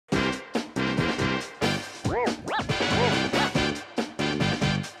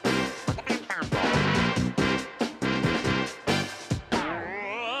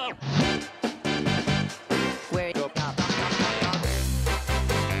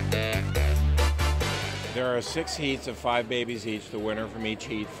There are 6 heats of 5 babies each. The winner from each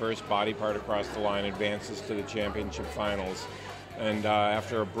heat, first body part across the line, advances to the championship finals. And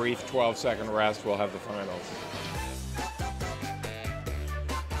after a brief 12-second rest, we'll have the finals.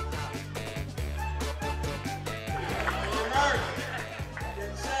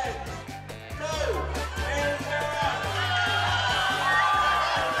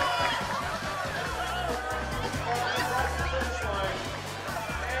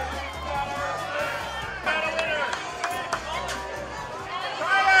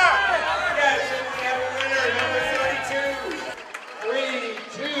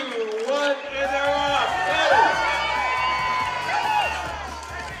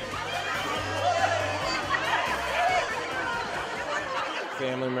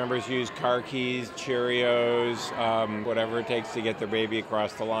 Family members use car keys, Cheerios, whatever it takes to get their baby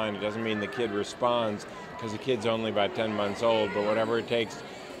across the line. It doesn't mean the kid responds, because the kid's only about 10 months old, but whatever it takes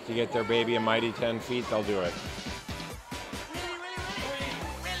to get their baby a mighty 10 feet, they'll do it.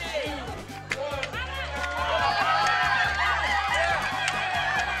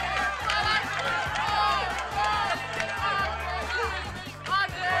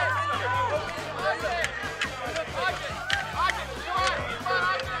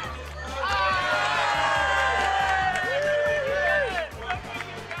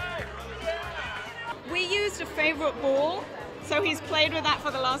 A favorite ball, so he's played with that for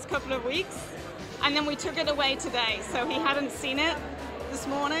the last couple of weeks, and then we took it away today, so he hadn't seen it this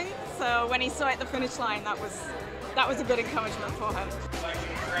morning, so when he saw it at the finish line, that was a good encouragement for him. I'd like to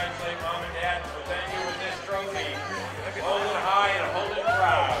congratulate Mom and Dad for thanking you with this trophy. Hold it high and hold it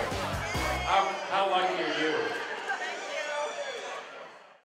proud.